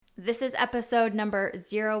This is episode number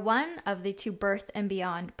 01 of the To Birth and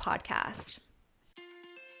Beyond podcast.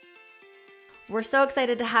 We're so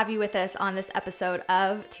excited to have you with us on this episode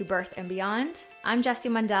of To Birth and Beyond. I'm Jessie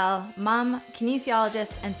Mundell, mom,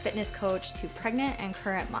 kinesiologist, and fitness coach to pregnant and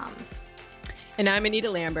current moms. And I'm Anita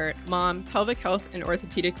Lambert, mom, pelvic health, and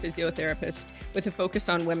orthopedic physiotherapist with a focus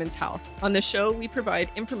on women's health. On the show, we provide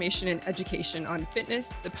information and education on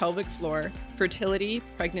fitness, the pelvic floor, fertility,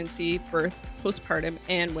 pregnancy, birth, postpartum,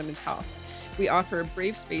 and women's health. We offer a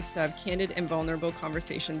brave space to have candid and vulnerable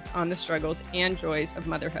conversations on the struggles and joys of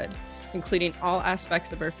motherhood, including all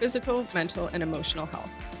aspects of our physical, mental, and emotional health.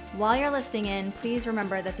 While you're listening in, please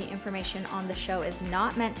remember that the information on the show is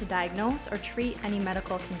not meant to diagnose or treat any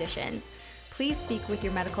medical conditions. Please speak with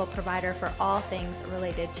your medical provider for all things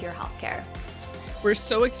related to your healthcare. We're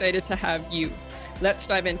so excited to have you. Let's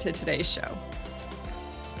dive into today's show.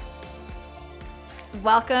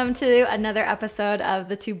 Welcome to another episode of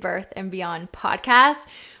the To Birth and Beyond podcast.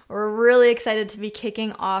 We're really excited to be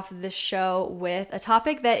kicking off the show with a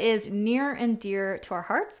topic that is near and dear to our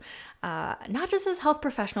hearts, not just as health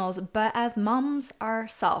professionals, but as moms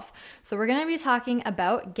ourselves. So we're going to be talking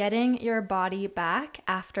about getting your body back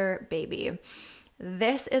after baby.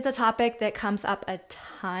 This is a topic that comes up a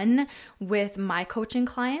ton with my coaching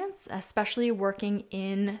clients, especially working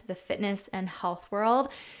in the fitness and health world.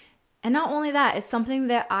 And not only that, it's something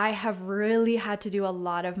that I have really had to do a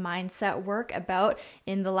lot of mindset work about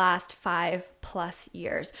in the last 5+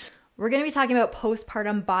 years. We're going to be talking about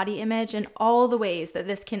postpartum body image and all the ways that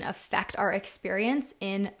this can affect our experience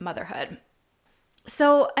in motherhood.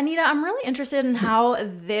 So, Anita, I'm really interested in how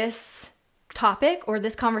this topic or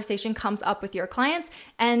this conversation comes up with your clients.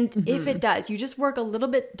 And if it does, you just work a little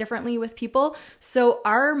bit differently with people. So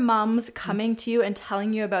are moms coming to you and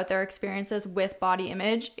telling you about their experiences with body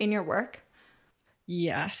image in your work?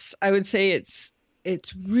 Yes, I would say it's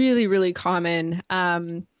really, really common.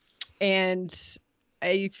 And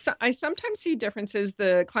I sometimes see differences.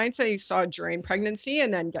 The clients I saw during pregnancy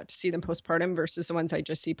and then get to see them postpartum versus the ones I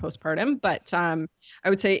just see postpartum. But I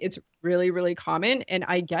would say it's really, really common. And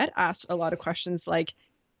I get asked a lot of questions like,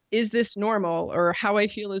 is this normal? Or how I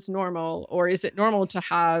feel is normal? Or is it normal to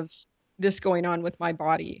have this going on with my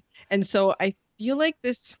body? And so I feel like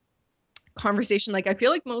this conversation, I feel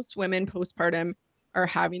like most women postpartum are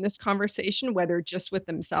having this conversation, whether just with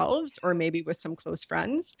themselves or maybe with some close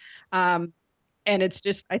friends. And it's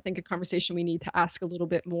just, I think, a conversation we need to ask a little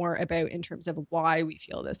bit more about in terms of why we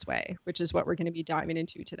feel this way, which is what we're going to be diving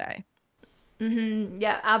into today.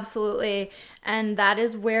 Yeah, absolutely. And that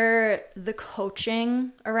is where the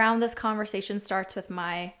coaching around this conversation starts with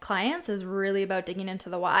my clients, is really about digging into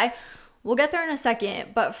the why. We'll get there in a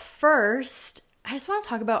second. But first, I just want to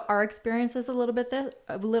talk about our experiences a little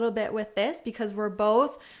bit with this, because we're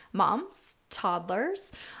both moms,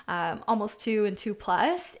 toddlers, almost 2 and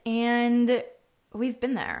 2+, and we've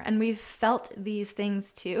been there and we've felt these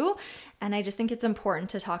things too. And I just think it's important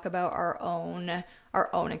to talk about our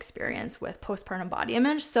own experience with postpartum body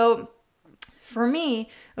image. So for me,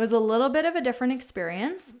 it was a little bit of a different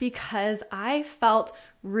experience because I felt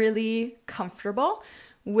really comfortable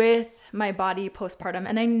with my body postpartum.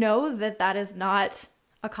 And I know that that is not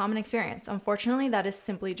a common experience. Unfortunately, that is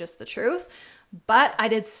simply just the truth. But I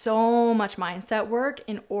did so much mindset work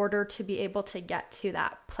in order to be able to get to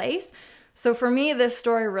that place. So for me, this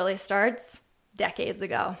story really starts decades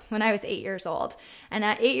ago when I was 8 years old. And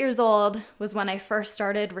at 8 years old was when I first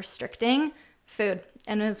started restricting food.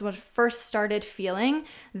 And it was when I first started feeling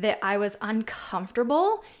that I was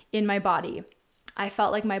uncomfortable in my body. I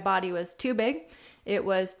felt like my body was too big, it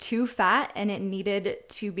was too fat, and it needed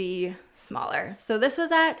to be smaller. So this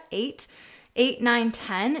was at 8, 9,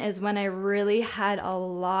 10 is when I really had a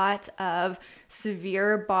lot of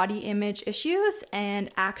severe body image issues and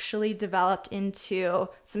actually developed into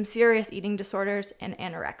some serious eating disorders and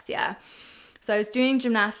anorexia. So I was doing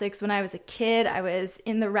gymnastics when I was a kid. I was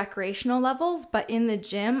in the recreational levels, but in the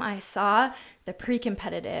gym, I saw the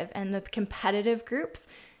pre-competitive and the competitive groups,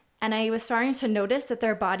 and I was starting to notice that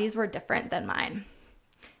their bodies were different than mine.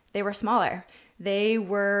 They were smaller. They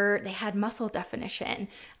had muscle definition.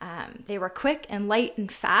 They were quick and light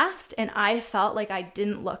and fast. And I felt like I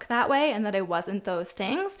didn't look that way and that I wasn't those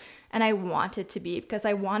things. And I wanted to be, because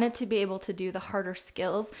I wanted to be able to do the harder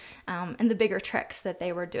skills and the bigger tricks that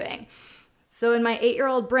they were doing. So in my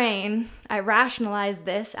 8-year-old brain, I rationalized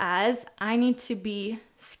this as I need to be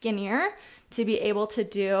skinnier to be able to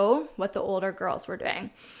do what the older girls were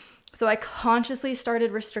doing. So I consciously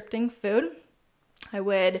started restricting food. I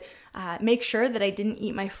would make sure that I didn't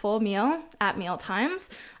eat my full meal at meal times.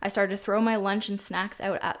 I started to throw my lunch and snacks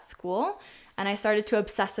out at school. and I started to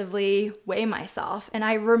obsessively weigh myself. And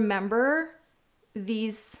I remember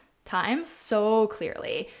these times so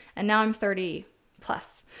clearly. And now I'm 30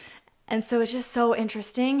 plus. And so it's just so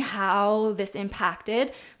interesting how this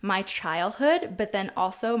impacted my childhood, but then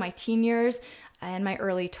also my teen years and my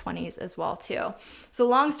early 20s as well too. So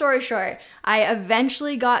long story short, I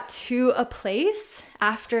eventually got to a place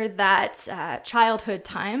after that childhood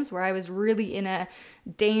times where I was really in a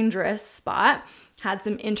dangerous spot, had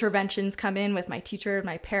some interventions come in with my teacher,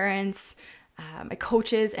 my parents, my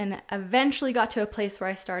coaches, and eventually got to a place where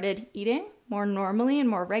I started eating more normally and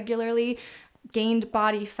more regularly, gained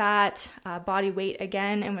body fat, body weight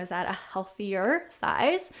again, and was at a healthier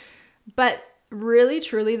size. But really,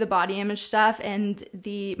 truly, the body image stuff and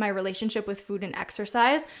my relationship with food and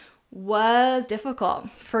exercise was difficult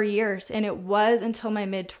for years, and it was until my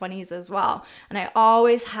mid-20s as well. And I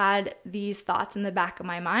always had these thoughts in the back of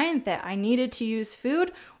my mind that I needed to use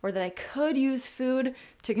food, or that I could use food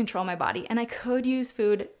to control my body, and I could use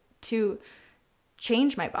food to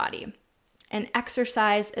change my body. And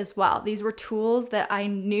exercise as well. These were tools that I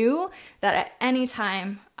knew that at any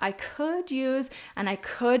time I could use and I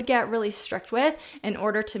could get really strict with in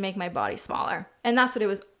order to make my body smaller. And that's what it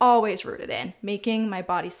was always rooted in, making my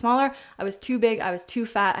body smaller. I was too big, I was too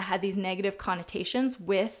fat. I had these negative connotations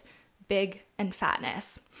with big and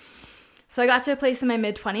fatness. So I got to a place in my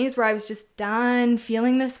mid-20s where I was just done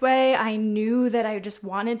feeling this way. I knew that I just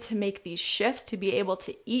wanted to make these shifts to be able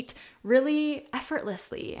to eat really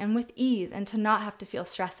effortlessly and with ease and to not have to feel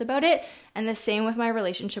stressed about it. And the same with my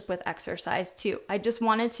relationship with exercise too. I just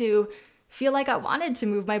wanted to feel like I wanted to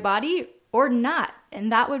move my body or not.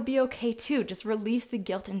 And that would be okay too. Just release the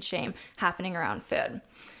guilt and shame happening around food.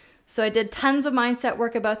 So I did tons of mindset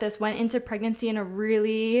work about this, went into pregnancy in a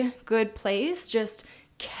really good place, just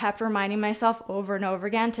kept reminding myself over and over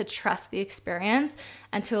again to trust the experience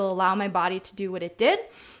and to allow my body to do what it did.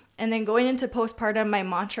 And then going into postpartum, my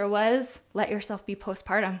mantra was, let yourself be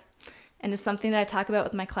postpartum. And it's something that I talk about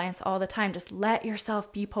with my clients all the time. Just let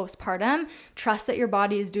yourself be postpartum, trust that your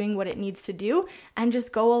body is doing what it needs to do, and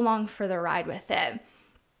just go along for the ride with it.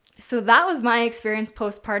 So that was my experience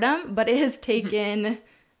postpartum, but it has taken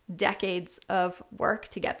decades of work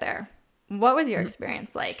to get there. What was your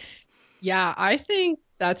experience like? Yeah, I think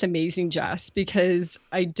that's amazing, Jess, because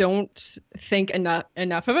I don't think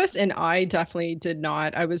enough of us, and I definitely did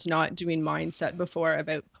not. I was not doing mindset before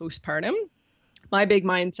about postpartum. My big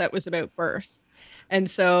mindset was about birth. And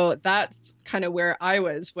so that's kind of where I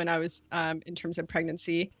was when I was in terms of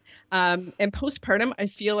pregnancy. And postpartum, I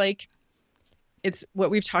feel like it's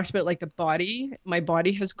what we've talked about, like the body. My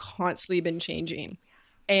body has constantly been changing.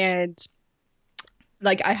 And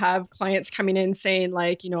like I have clients coming in saying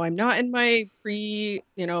like, I'm not in my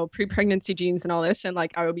pre-pregnancy genes and all this. And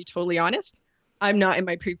like, I will be totally honest, I'm not in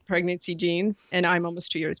my pre-pregnancy genes and I'm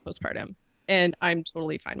almost 2 years postpartum and I'm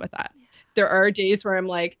totally fine with that. There are days where I'm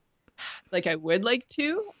like I would like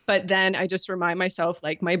to, but then I just remind myself,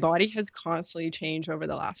 like my body has constantly changed over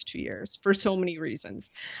the last 2 years for so many reasons.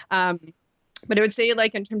 But I would say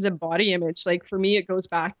like in terms of body image, like for me, it goes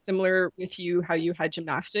back similar with you, how you had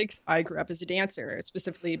gymnastics. I grew up as a dancer,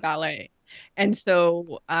 specifically ballet. And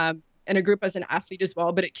so, and I grew up as an athlete as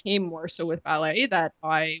well, but it came more so with ballet that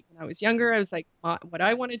when I was younger, I was like, what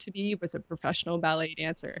I wanted to be was a professional ballet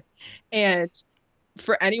dancer. And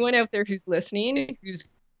for anyone out there who's listening, who's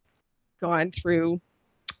gone through,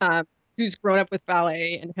 who's grown up with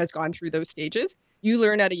ballet and has gone through those stages, you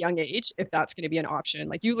learn at a young age if that's going to be an option.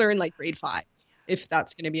 Like you learn like grade 5 if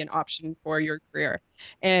that's going to be an option for your career.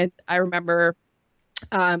 And I remember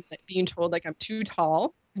being told like I'm too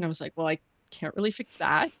tall, and I was like, well, I can't really fix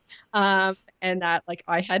that. And that like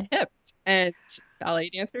I had hips, and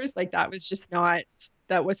ballet dancers, like that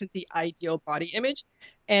wasn't the ideal body image.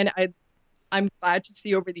 And I'm glad to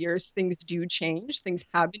see over the years things do change. Things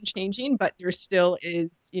have been changing, but there still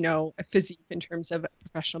is, a physique in terms of a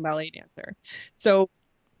professional ballet dancer. So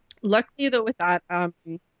luckily though with that,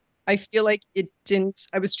 I feel like it didn't,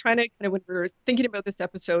 I was trying to kind of, when we were thinking about this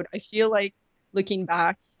episode, I feel like looking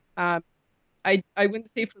back, I wouldn't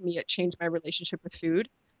say for me it changed my relationship with food.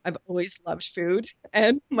 I've always loved food,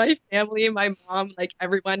 and my family, my mom, like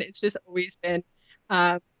everyone, it's just always been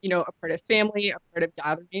a part of family, a part of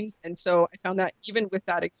gatherings. And so I found that even with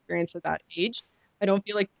that experience at that age, I don't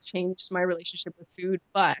feel like it changed my relationship with food,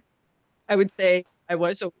 but I would say I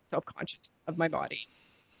was always self-conscious of my body,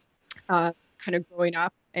 kind of growing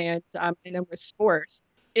up. And then with sports,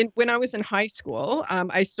 when I was in high school,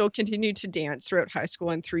 I still continued to dance throughout high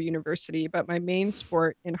school and through university, but my main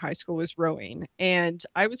sport in high school was rowing. And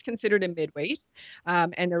I was considered a midweight.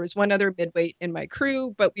 And there was one other midweight in my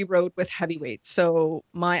crew, but we rowed with heavyweights. So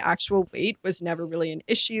my actual weight was never really an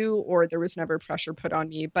issue, or there was never pressure put on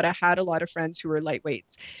me. But I had a lot of friends who were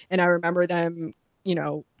lightweights. And I remember them,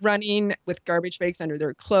 running with garbage bags under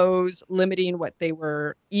their clothes, limiting what they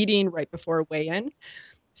were eating right before weigh-in.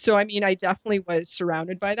 So, I mean, I definitely was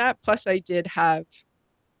surrounded by that. Plus, I did have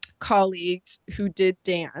colleagues who did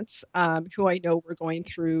dance, who I know were going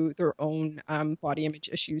through their own body image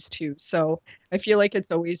issues too. So I feel like it's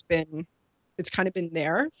kind of been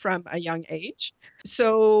there from a young age.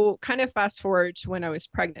 So, kind of fast forward to when I was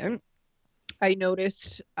pregnant, I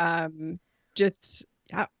noticed just,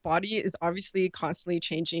 yeah, body is obviously constantly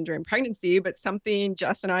changing during pregnancy, but something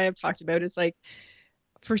Jess and I have talked about is like,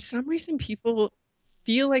 for some reason, people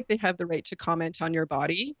feel like they have the right to comment on your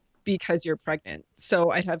body because you're pregnant. So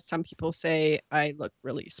I'd have some people say I look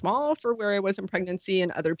really small for where I was in pregnancy,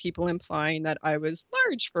 and other people implying that I was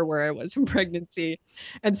large for where I was in pregnancy,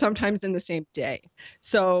 and sometimes in the same day.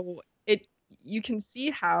 So you can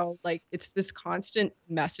see how like it's this constant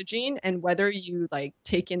messaging, and whether you like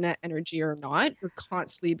take in that energy or not, you're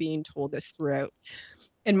constantly being told this throughout.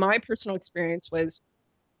 And my personal experience was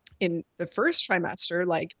in the first trimester,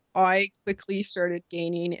 like I quickly started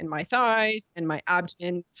gaining in my thighs and my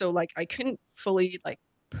abdomen. So like I couldn't fully like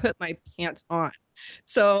put my pants on.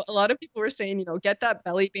 So a lot of people were saying, get that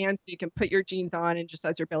belly band so you can put your jeans on and just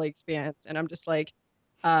as your belly expands. And I'm just like,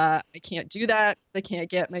 I can't do that because I can't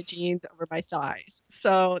get my jeans over my thighs.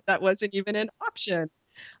 So that wasn't even an option.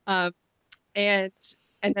 Um, and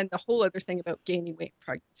and then the whole other thing about gaining weight in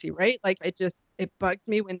pregnancy, right? Like it bugs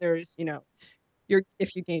me when there's,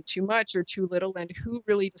 if you gain too much or too little, and who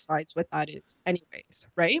really decides what that is anyways,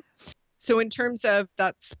 right? So in terms of,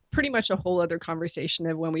 that's pretty much a whole other conversation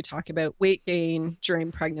of when we talk about weight gain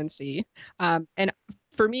during pregnancy. And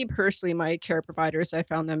for me personally, my care providers, I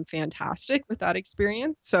found them fantastic with that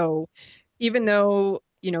experience. So even though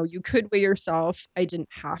you could weigh yourself, I didn't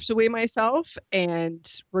have to weigh myself, and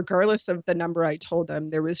regardless of the number I told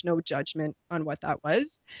them, there was no judgment on what that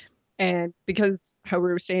was. And because how we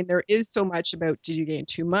were saying, there is so much about did you gain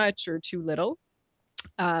too much or too little.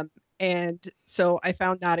 And so I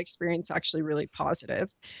found that experience actually really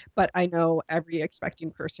positive. But I know every expecting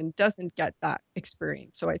person doesn't get that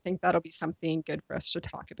experience. So I think that'll be something good for us to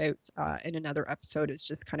talk about in another episode, is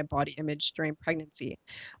just kind of body image during pregnancy.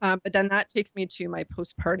 But then that takes me to my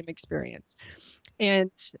postpartum experience. And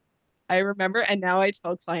I remember, and now I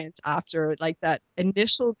tell clients after, like, that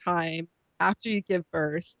initial time after you give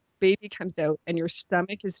birth, baby comes out and your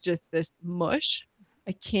stomach is just this mush.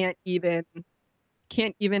 I can't even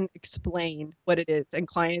explain what it is. And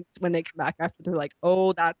clients, when they come back after, they're like,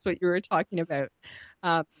 oh, that's what you were talking about.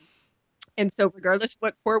 And so regardless of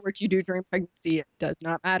what core work you do during pregnancy, it does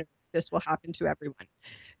not matter. This will happen to everyone.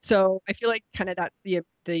 So I feel like kind of that's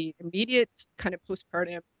the immediate kind of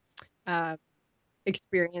postpartum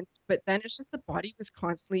experience. But then it's just the body was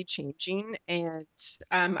constantly changing, and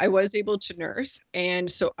I was able to nurse. And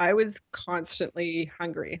so I was constantly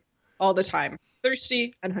hungry all the time,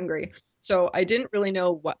 thirsty and hungry. So I didn't really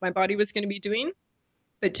know what my body was going to be doing.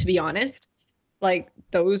 But to be honest, like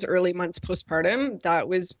those early months postpartum,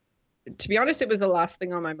 to be honest, it was the last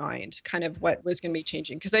thing on my mind, kind of what was going to be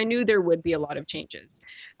changing, because I knew there would be a lot of changes.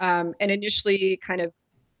 And initially, kind of,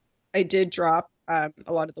 I did drop a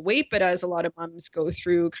lot of the weight, but as a lot of moms go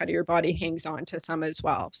through, kind of your body hangs on to some as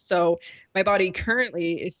well. So my body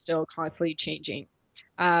currently is still constantly changing.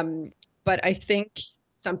 But I think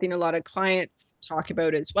something a lot of clients talk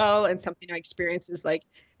about as well, and something I experience, is like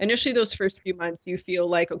initially those first few months, you feel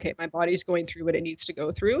like, okay, my body's going through what it needs to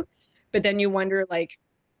go through. But then you wonder, like,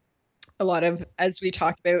 a lot of, as we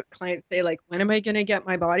talk about, clients say, like, when am I going to get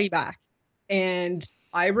my body back? And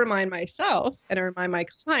I remind myself and I remind my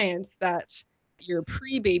clients that your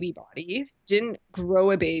pre-baby body didn't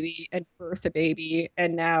grow a baby and birth a baby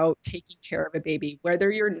and now taking care of a baby.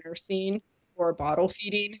 Whether you're nursing or bottle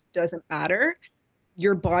feeding, doesn't matter.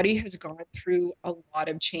 Your body has gone through a lot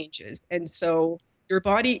of changes. And so your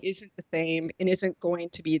body isn't the same and isn't going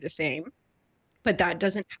to be the same, but that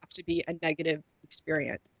doesn't have to be a negative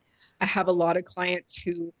experience. I have a lot of clients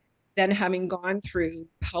who then, having gone through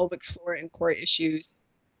pelvic floor and core issues,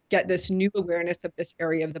 get this new awareness of this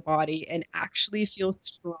area of the body and actually feel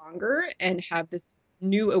stronger and have this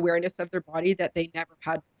new awareness of their body that they never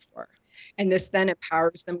had before. And this then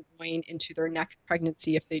empowers them going into their next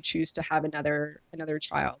pregnancy if they choose to have another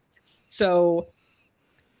child. So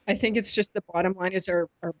I think it's just, the bottom line is our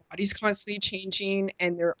body's constantly changing,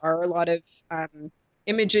 and there are a lot of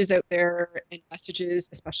images out there and messages,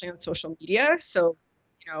 especially on social media. So,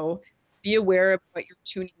 you know, be aware of what you're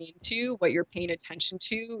tuning into, what you're paying attention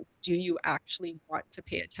to. Do you actually want to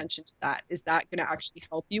pay attention to that? Is that going to actually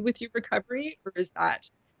help you with your recovery, or is that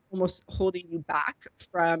almost holding you back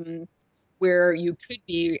from where you could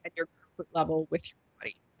be at your comfort level with your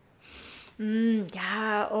body?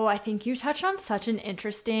 Yeah. Oh, I think you touched on such an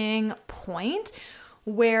interesting point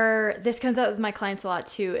where this comes out with my clients a lot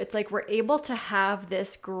too. It's like we're able to have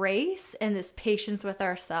this grace and this patience with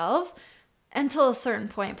ourselves until a certain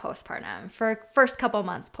point postpartum. For first couple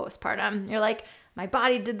months postpartum, you're like, my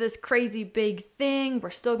body did this crazy big thing. We're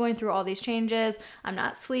still going through all these changes. I'm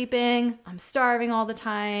not sleeping. I'm starving all the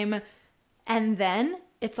time. And then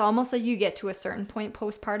it's almost like you get to a certain point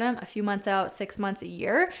postpartum, a few months out, 6 months, a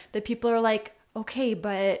year, that people are like, okay,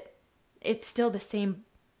 but it's still the same.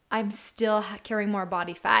 I'm still carrying more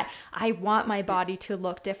body fat. I want my body to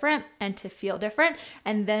look different and to feel different.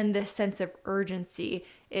 And then this sense of urgency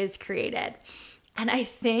is created. And I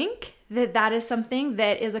think that that is something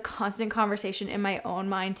that is a constant conversation in my own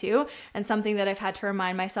mind too, and something that I've had to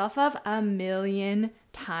remind myself of a million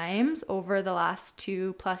times over the last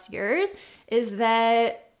 2+ years, is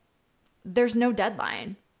that there's no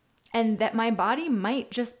deadline, and that my body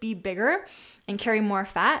might just be bigger and carry more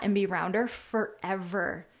fat and be rounder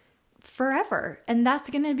forever. And that's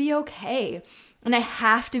going to be okay. And I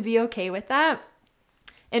have to be okay with that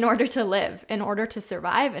in order to live, in order to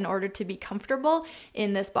survive, in order to be comfortable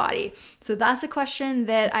in this body. So that's a question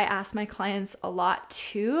that I ask my clients a lot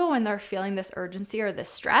too when they're feeling this urgency or this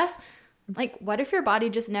stress. Like, what if your body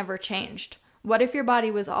just never changed? What if your body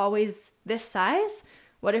was always this size?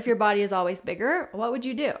 What if your body is always bigger? What would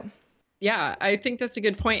you do? Yeah, I think that's a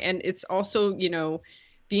good point. And it's also,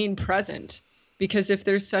 being present, because if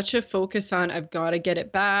there's such a focus on, I've got to get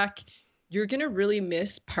it back, you're going to really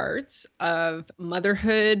miss parts of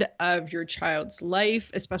motherhood, of your child's life,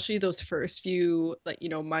 especially those first few,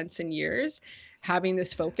 months and years, having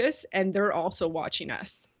this focus. And they're also watching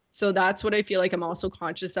us. So that's what I feel like I'm also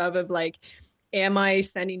conscious of like, am I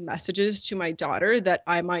sending messages to my daughter that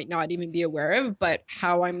I might not even be aware of, but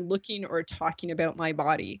how I'm looking or talking about my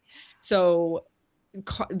body? So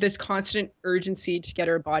this constant urgency to get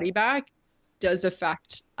our body back does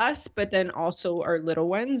affect us, but then also our little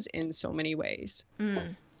ones in so many ways.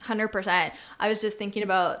 100%. I was just thinking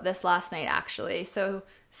about this last night, actually. So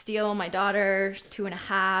Steele, my daughter,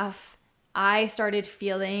 2.5, I started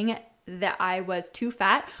feeling that I was too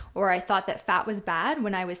fat, or I thought that fat was bad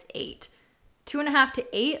when I was 8. 2.5 to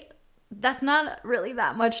 8, that's not really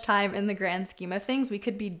that much time in the grand scheme of things. We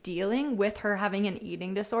could be dealing with her having an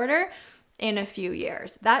eating disorder in a few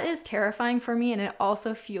years. That is terrifying for me, and it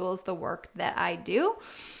also fuels the work that I do.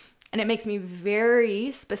 And it makes me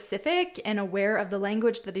very specific and aware of the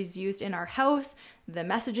language that is used in our house, the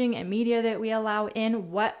messaging and media that we allow in,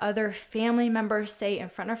 what other family members say in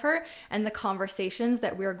front of her, and the conversations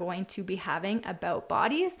that we're going to be having about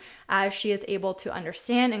bodies as she is able to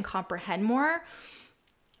understand and comprehend more.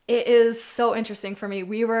 It is so interesting for me.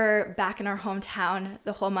 We were back in our hometown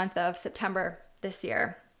the whole month of September this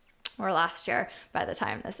year, or last year by the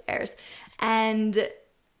time this airs. And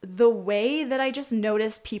the way that I just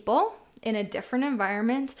notice people in a different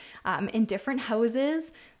environment, in different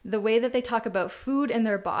houses, the way that they talk about food and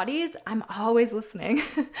their bodies, I'm always listening.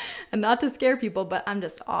 And not to scare people, but I'm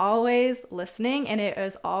just always listening. And it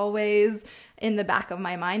is always in the back of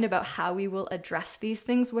my mind about how we will address these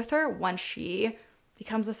things with her once she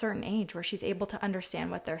becomes a certain age where she's able to understand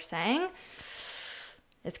what they're saying.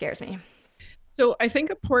 It scares me. So I think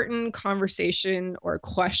important conversation or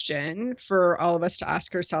question for all of us to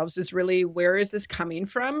ask ourselves is really, where is this coming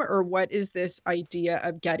from? Or what is this idea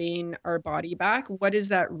of getting our body back? What is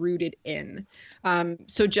that rooted in?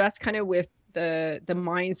 So just kind of with the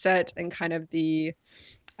mindset and kind of the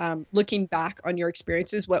looking back on your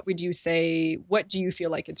experiences, what would you say, what do you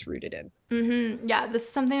feel like it's rooted in? Yeah, this is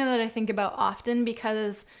something that I think about often,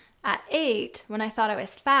 because at 8, when I thought I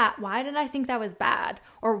was fat, why did I think that was bad?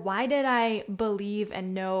 Or why did I believe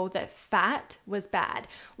and know that fat was bad?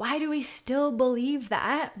 Why do we still believe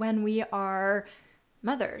that when we are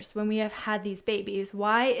mothers, when we have had these babies?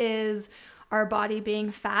 Why is our body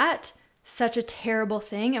being fat such a terrible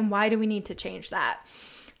thing? And why do we need to change that?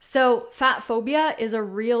 So fat phobia is a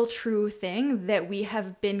real true thing that we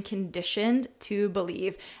have been conditioned to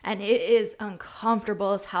believe. And it is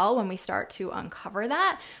uncomfortable as hell when we start to uncover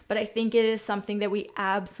that. But I think it is something that we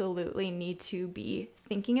absolutely need to be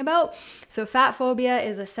thinking about. So fat phobia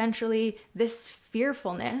is essentially this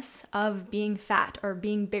fearfulness of being fat or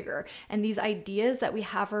being bigger, and these ideas that we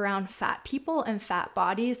have around fat people and fat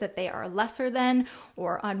bodies, that they are lesser than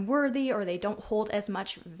or unworthy, or they don't hold as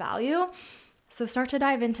much value. So start to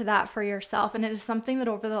dive into that for yourself. And it is something that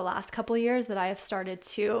over the last couple of years that I have started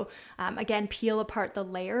to, again, peel apart the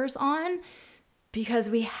layers on, because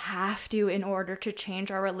we have to in order to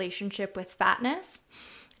change our relationship with fatness.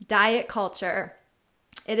 Diet culture.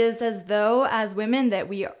 It is as though as women that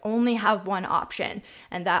we only have one option,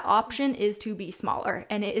 and that option is to be smaller.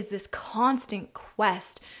 And it is this constant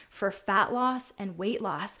quest for fat loss and weight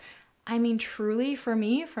loss. I mean, truly for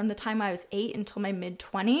me, from the time I was 8 until my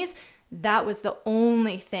mid-20s, that was the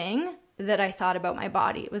only thing that I thought about my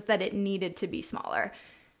body, was that it needed to be smaller.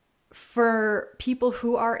 For people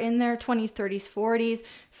who are in their 20s, 30s, 40s,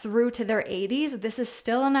 through to their 80s, this is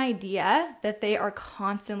still an idea that they are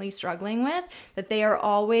constantly struggling with, that they are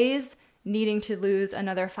always needing to lose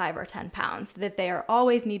another 5 or 10 pounds, that they are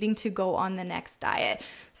always needing to go on the next diet.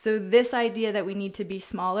 So this idea that we need to be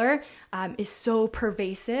smaller is so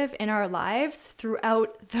pervasive in our lives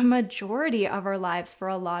throughout the majority of our lives for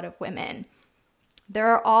a lot of women. There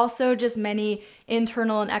are also just many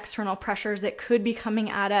internal and external pressures that could be coming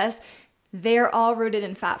at us. They're all rooted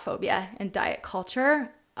in fat phobia and diet culture,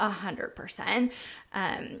 100%.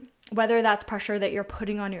 Whether that's pressure that you're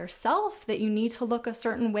putting on yourself, that you need to look a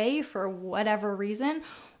certain way for whatever reason,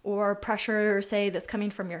 or pressure, say, that's coming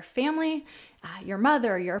from your family, your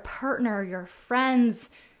mother, your partner, your friends.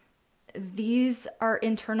 These are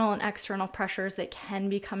internal and external pressures that can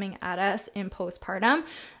be coming at us in postpartum.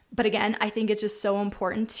 But again, I think it's just so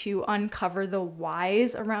important to uncover the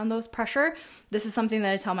whys around those pressure. This is something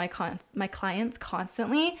that I tell my clients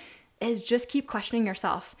constantly, is just keep questioning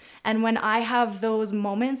yourself. And when I have those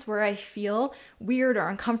moments where I feel weird or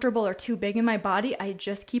uncomfortable or too big in my body, I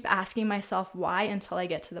just keep asking myself why until I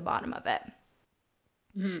get to the bottom of it.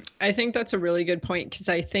 I think that's a really good point, because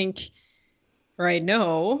I think, or I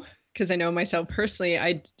know, because I know myself personally,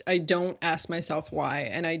 I don't ask myself why.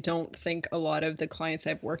 And I don't think a lot of the clients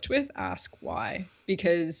I've worked with ask why,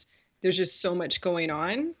 because there's just so much going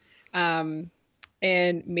on.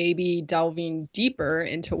 And maybe delving deeper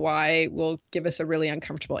into why will give us a really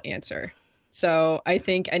uncomfortable answer. So I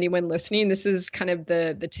think anyone listening, this is kind of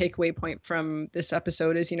the takeaway point from this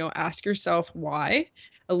episode is, ask yourself why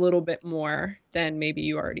a little bit more than maybe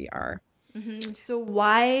you already are. Mm-hmm. So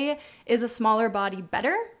why is a smaller body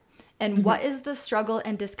better? And what is the struggle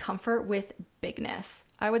and discomfort with bigness?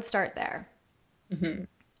 I would start there. Mm-hmm.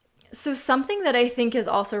 So something that I think is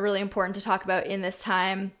also really important to talk about in this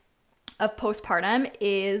time of postpartum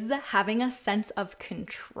is having a sense of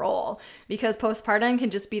control, because postpartum can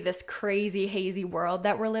just be this crazy, hazy world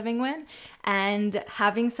that we're living in, and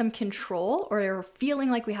having some control, or feeling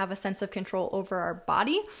like we have a sense of control over our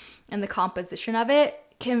body and the composition of it,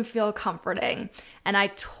 can feel comforting. And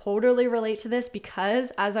I totally relate to this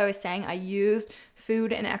because, as I was saying, I used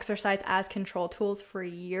food and exercise as control tools for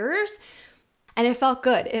years. And it felt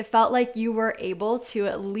good. It felt like you were able to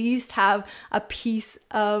at least have a piece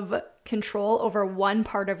of control over one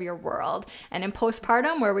part of your world. And in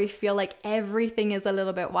postpartum, where we feel like everything is a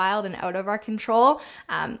little bit wild and out of our control,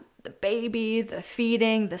 the baby, the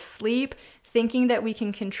feeding, the sleep, thinking that we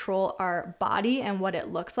can control our body and what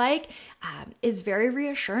it looks like is very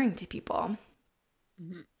reassuring to people.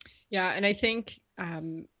 Mm-hmm. Yeah. And I think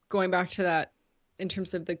going back to that in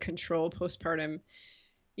terms of the control postpartum,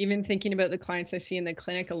 even thinking about the clients I see in the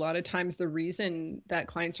clinic, a lot of times the reason that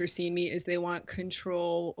clients are seeing me is they want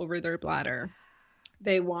control over their bladder.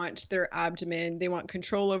 They want their abdomen, they want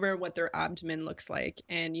control over what their abdomen looks like.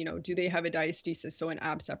 And, do they have a diastasis, so an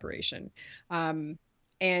ab separation? And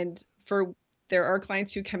there are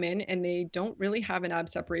clients who come in and they don't really have an ab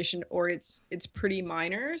separation, or it's pretty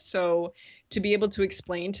minor. So to be able to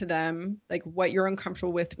explain to them like what you're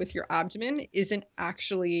uncomfortable with your abdomen isn't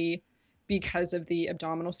actually because of the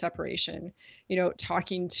abdominal separation.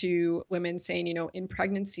 Talking to women saying, in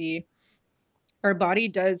pregnancy, our body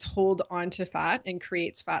does hold on to fat and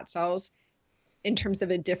creates fat cells in terms of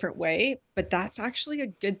a different way, but that's actually a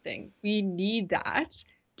good thing. We need that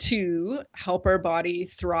to help our body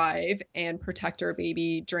thrive and protect our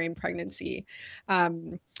baby during pregnancy.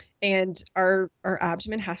 And our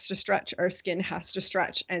abdomen has to stretch, our skin has to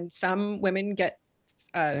stretch, and some women get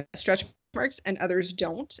stretch marks and others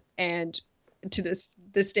don't. And to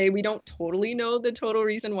this day, we don't totally know the total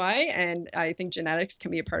reason why. And I think genetics can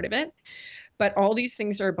be a part of it. But all these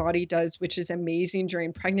things our body does, which is amazing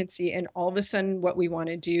during pregnancy. And all of a sudden, what we want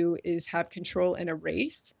to do is have control and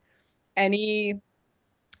erase any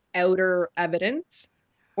outer evidence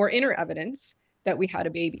or inner evidence that we had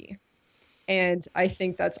a baby. And I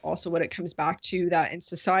think that's also what it comes back to, that in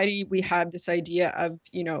society, we have this idea of,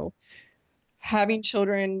 having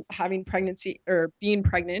children, having pregnancy or being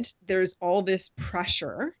pregnant, there's all this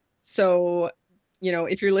pressure. So,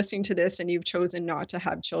 if you're listening to this and you've chosen not to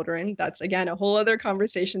have children, that's again a whole other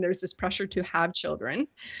conversation. There's this pressure to have children.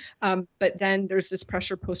 But then there's this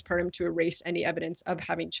pressure postpartum to erase any evidence of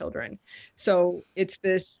having children. So it's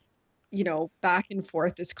this, back and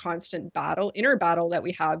forth, this constant battle, inner battle that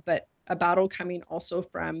we have, but a battle coming also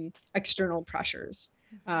from external pressures.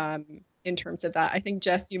 In terms of that, I think,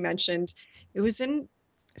 Jess, you mentioned it was in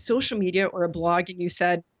social media or a blog, and you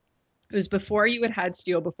said it was before you had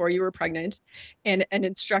Steele, before you were pregnant, and an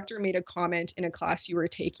instructor made a comment in a class you were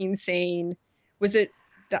taking saying, was it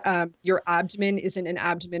your abdomen isn't an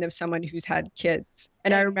abdomen of someone who's had kids?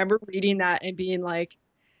 And I remember reading that and being like,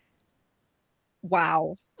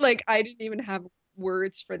 wow, like I didn't even have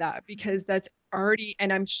words for that, because that's already,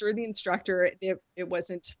 and I'm sure the instructor, it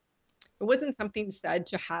wasn't something said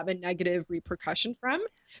to have a negative repercussion from,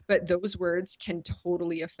 but those words can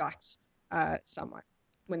totally affect someone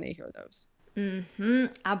when they hear those.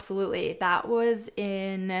 Absolutely. That was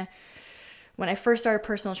when I first started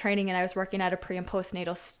personal training, and I was working at a pre and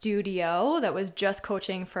postnatal studio that was just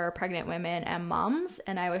coaching for pregnant women and moms.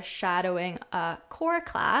 And I was shadowing a core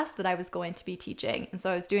class that I was going to be teaching. And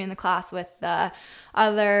so I was doing the class with the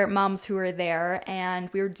other moms who were there, and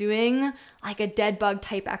we were doing like a dead bug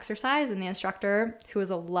type exercise. And the instructor, who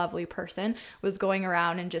was a lovely person, was going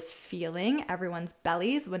around and just feeling everyone's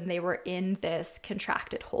bellies when they were in this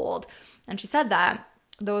contracted hold. And she said that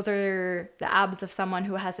those are the abs of someone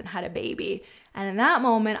who hasn't had a baby. And in that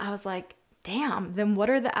moment, I was like, damn, then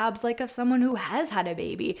what are the abs like of someone who has had a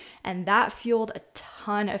baby? And that fueled a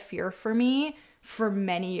ton of fear for me for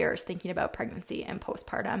many years, thinking about pregnancy and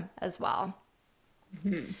postpartum as well.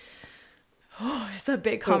 Oh, it's a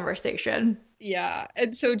big conversation. Yeah.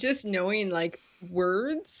 And so just knowing like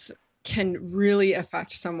words can really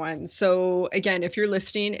affect someone. So again, if you're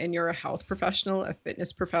listening and you're a health professional, a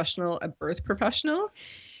fitness professional, a birth professional,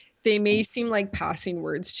 they may seem like passing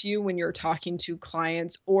words to you when you're talking to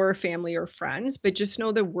clients or family or friends, but just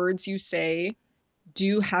know the words you say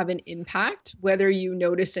do have an impact, whether you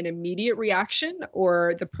notice an immediate reaction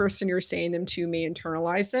or the person you're saying them to may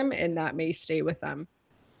internalize them, and that may stay with them.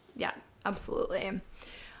 Yeah, absolutely.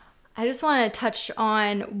 I just want to touch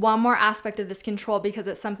on one more aspect of this control, because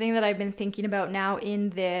it's something that I've been thinking about now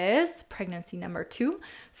in this pregnancy number 2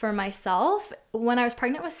 for myself. When I was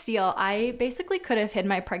pregnant with Steele, I basically could have hid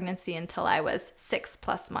my pregnancy until I was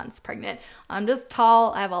 6+ months pregnant. I'm just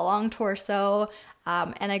tall, I have a long torso,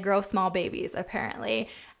 and I grow small babies apparently.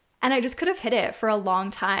 And I just could have hid it for a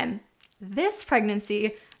long time. This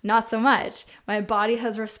pregnancy, not so much. My body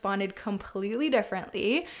has responded completely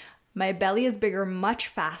differently. My belly is bigger much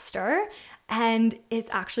faster, and it's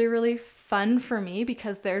actually really fun for me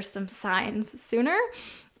because there's some signs sooner.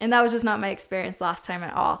 And that was just not my experience last time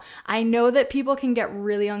at all. I know that people can get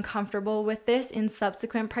really uncomfortable with this in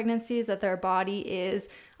subsequent pregnancies, that their body is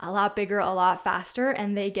a lot bigger, a lot faster,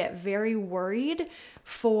 and they get very worried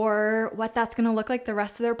for what that's going to look like the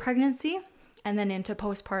rest of their pregnancy and then into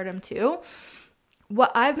postpartum too.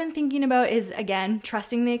 What I've been thinking about is, again,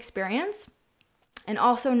 trusting the experience. And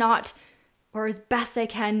also not, or as best I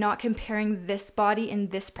can, not comparing this body in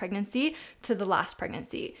this pregnancy to the last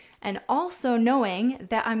pregnancy. And also knowing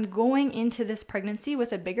that I'm going into this pregnancy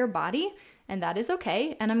with a bigger body, and that is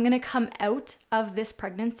okay. And I'm going to come out of this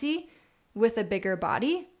pregnancy with a bigger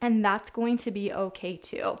body, and that's going to be okay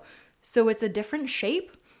too. So it's a different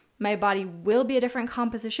shape. My body will be a different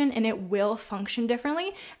composition, and it will function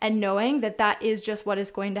differently. And knowing that that is just what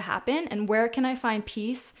is going to happen, and where can I find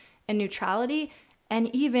peace and neutrality, and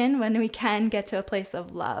even when we can get to a place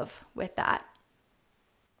of love with that.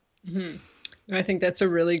 I think that's a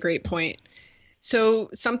really great point. So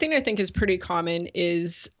something I think is pretty common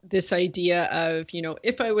is this idea of,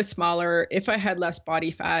 if I was smaller, if I had less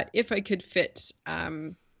body fat, if I could fit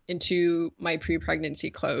into my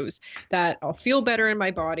pre-pregnancy clothes, that I'll feel better in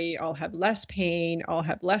my body, I'll have less pain, I'll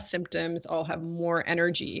have less symptoms, I'll have more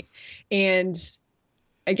energy. And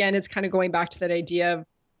again, it's kind of going back to that idea of,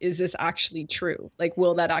 is this actually true? Like,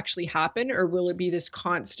 will that actually happen? Or will it be this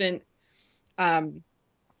constant, trying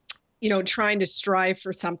to strive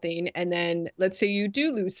for something? And then let's say you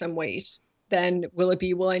do lose some weight, then will it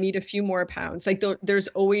be, well, I need a few more pounds? Like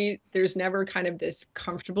there's never kind of this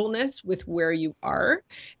comfortableness with where you are,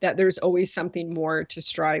 that there's always something more to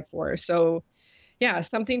strive for. So yeah,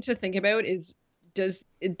 something to think about is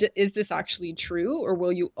this actually true? Or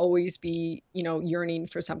will you always be, yearning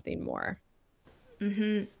for something more?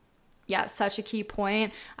 Yeah, such a key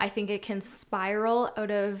point. I think it can spiral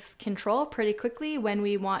out of control pretty quickly when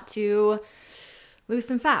we want to lose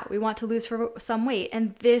some fat. We want to lose some weight.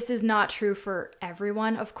 And this is not true for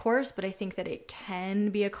everyone, of course, but I think that it can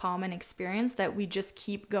be a common experience that we just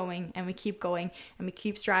keep going and we keep going and we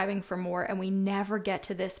keep striving for more, and we never get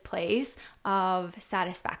to this place of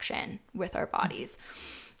satisfaction with our bodies.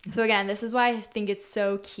 So again, this is why I think it's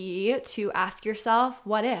so key to ask yourself,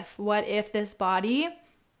 what if? What if this body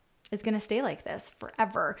is going to stay like this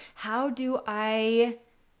forever? How do I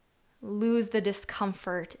lose the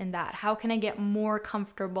discomfort in that? How can I get more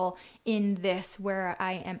comfortable in this where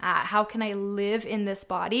I am at? How can I live in this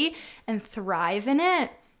body and thrive in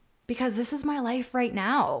it? Because this is my life right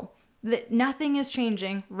now. Nothing is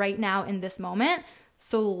changing right now in this moment.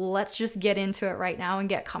 So let's just get into it right now and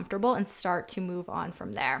get comfortable and start to move on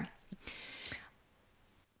from there.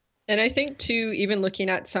 And I think too, even looking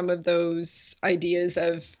at some of those ideas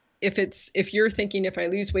of, if you're thinking, if I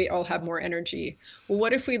lose weight, I'll have more energy. Well,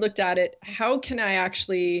 what if we looked at it, how can I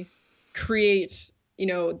actually create,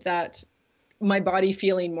 that my body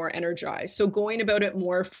feeling more energized? So going about it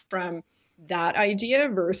more from that idea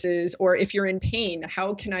versus, or if you're in pain,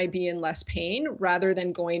 how can I be in less pain, rather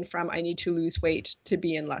than going from I need to lose weight to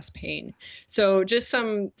be in less pain. So just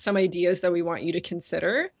some ideas that we want you to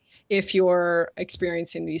consider if you're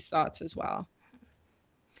experiencing these thoughts as well.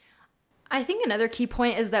 I think another key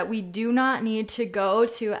point is that we do not need to go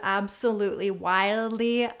to absolutely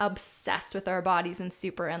wildly obsessed with our bodies and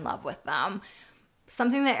super in love with them.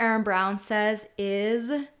 Something that Erin Brown says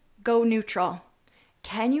is go neutral.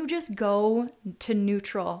 Can you just go to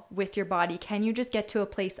neutral with your body? Can you just get to a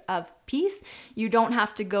place of peace? You don't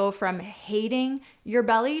have to go from hating your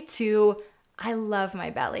belly to I love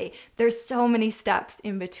my belly. There's so many steps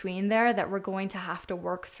in between there that we're going to have to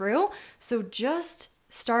work through. So just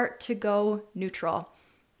start to go neutral.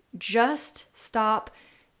 Just stop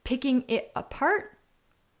picking it apart.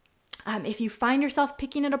 If you find yourself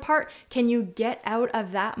picking it apart, can you get out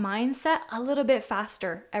of that mindset a little bit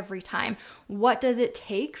faster every time? What does it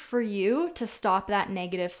take for you to stop that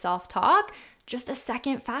negative self-talk just a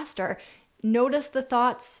second faster? Notice the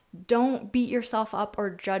thoughts. Don't beat yourself up or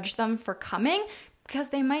judge them for coming, because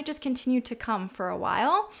they might just continue to come for a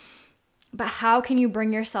while. But how can you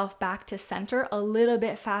bring yourself back to center a little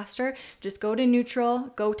bit faster? Just go to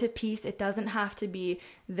neutral, go to peace. It doesn't have to be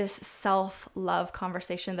this self-love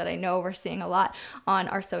conversation that I know we're seeing a lot on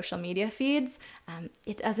our social media feeds.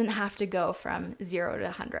 It doesn't have to go from 0 to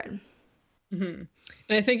 100. Mm-hmm. And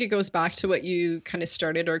I think it goes back to what you kind of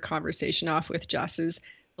started our conversation off with, Jess, is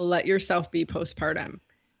let yourself be postpartum.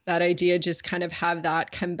 That idea, just kind of have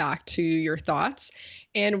that come back to your thoughts.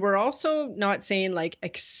 And we're also not saying like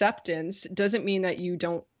acceptance doesn't mean that you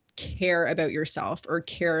don't care about yourself or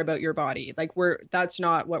care about your body. Like that's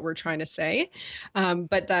not what we're trying to say.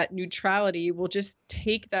 But that neutrality will just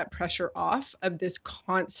take that pressure off of this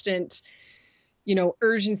constant,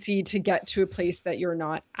 urgency to get to a place that you're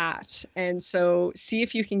not at. And so see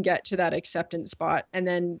if you can get to that acceptance spot and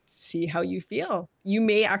then see how you feel. You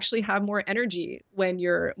may actually have more energy when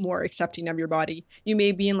you're more accepting of your body. You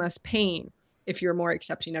may be in less pain if you're more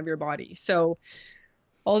accepting of your body. So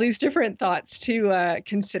all these different thoughts to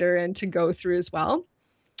consider and to go through as well.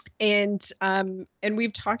 And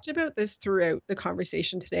we've talked about this throughout the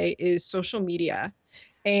conversation today, is social media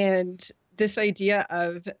and this idea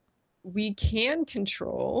of we can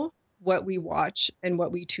control what we watch and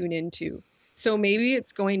what we tune into. So maybe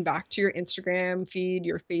it's going back to your Instagram feed,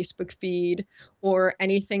 your Facebook feed, or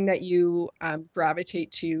anything that you gravitate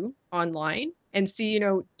to online and see,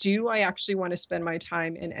 do I actually want to spend my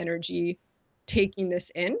time and energy taking this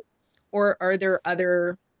in? Or are there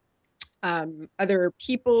other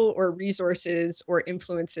people or resources or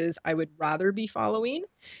influences I would rather be following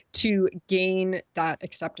to gain that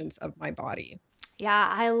acceptance of my body?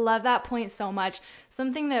 Yeah, I love that point so much.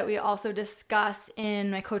 Something that we also discuss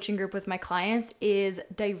in my coaching group with my clients is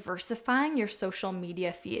diversifying your social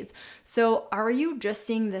media feeds. So are you just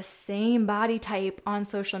seeing the same body type on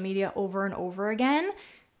social media over and over again?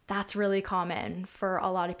 That's really common for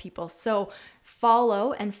a lot of people. So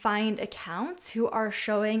follow and find accounts who are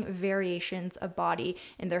showing variations of body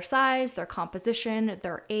in their size, their composition,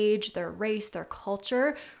 their age, their race, their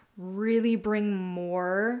culture. Really bring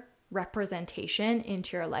more representation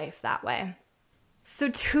into your life that way. So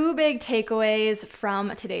 2 big takeaways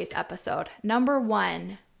from today's episode. Number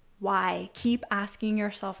 1, why? Keep asking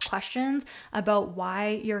yourself questions about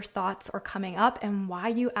why your thoughts are coming up and why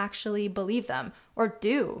you actually believe them, or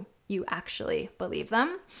do you actually believe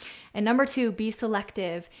them. And number 2, be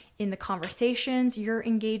selective in the conversations you're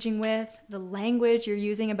engaging with, the language you're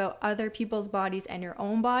using about other people's bodies and your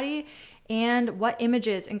own body, and what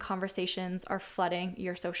images and conversations are flooding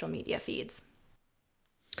your social media feeds.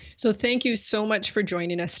 So thank you so much for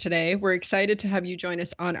joining us today. We're excited to have you join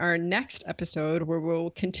us on our next episode, where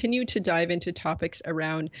we'll continue to dive into topics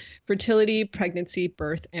around fertility, pregnancy,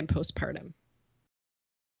 birth, and postpartum.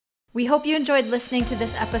 We hope you enjoyed listening to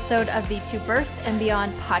this episode of the To Birth and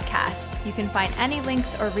Beyond podcast. You can find any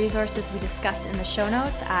links or resources we discussed in the show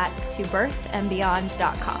notes at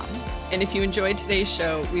tobirthandbeyond.com. And if you enjoyed today's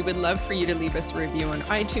show, we would love for you to leave us a review on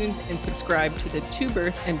iTunes and subscribe to the To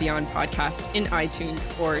Birth and Beyond podcast in iTunes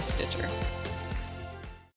or Stitcher.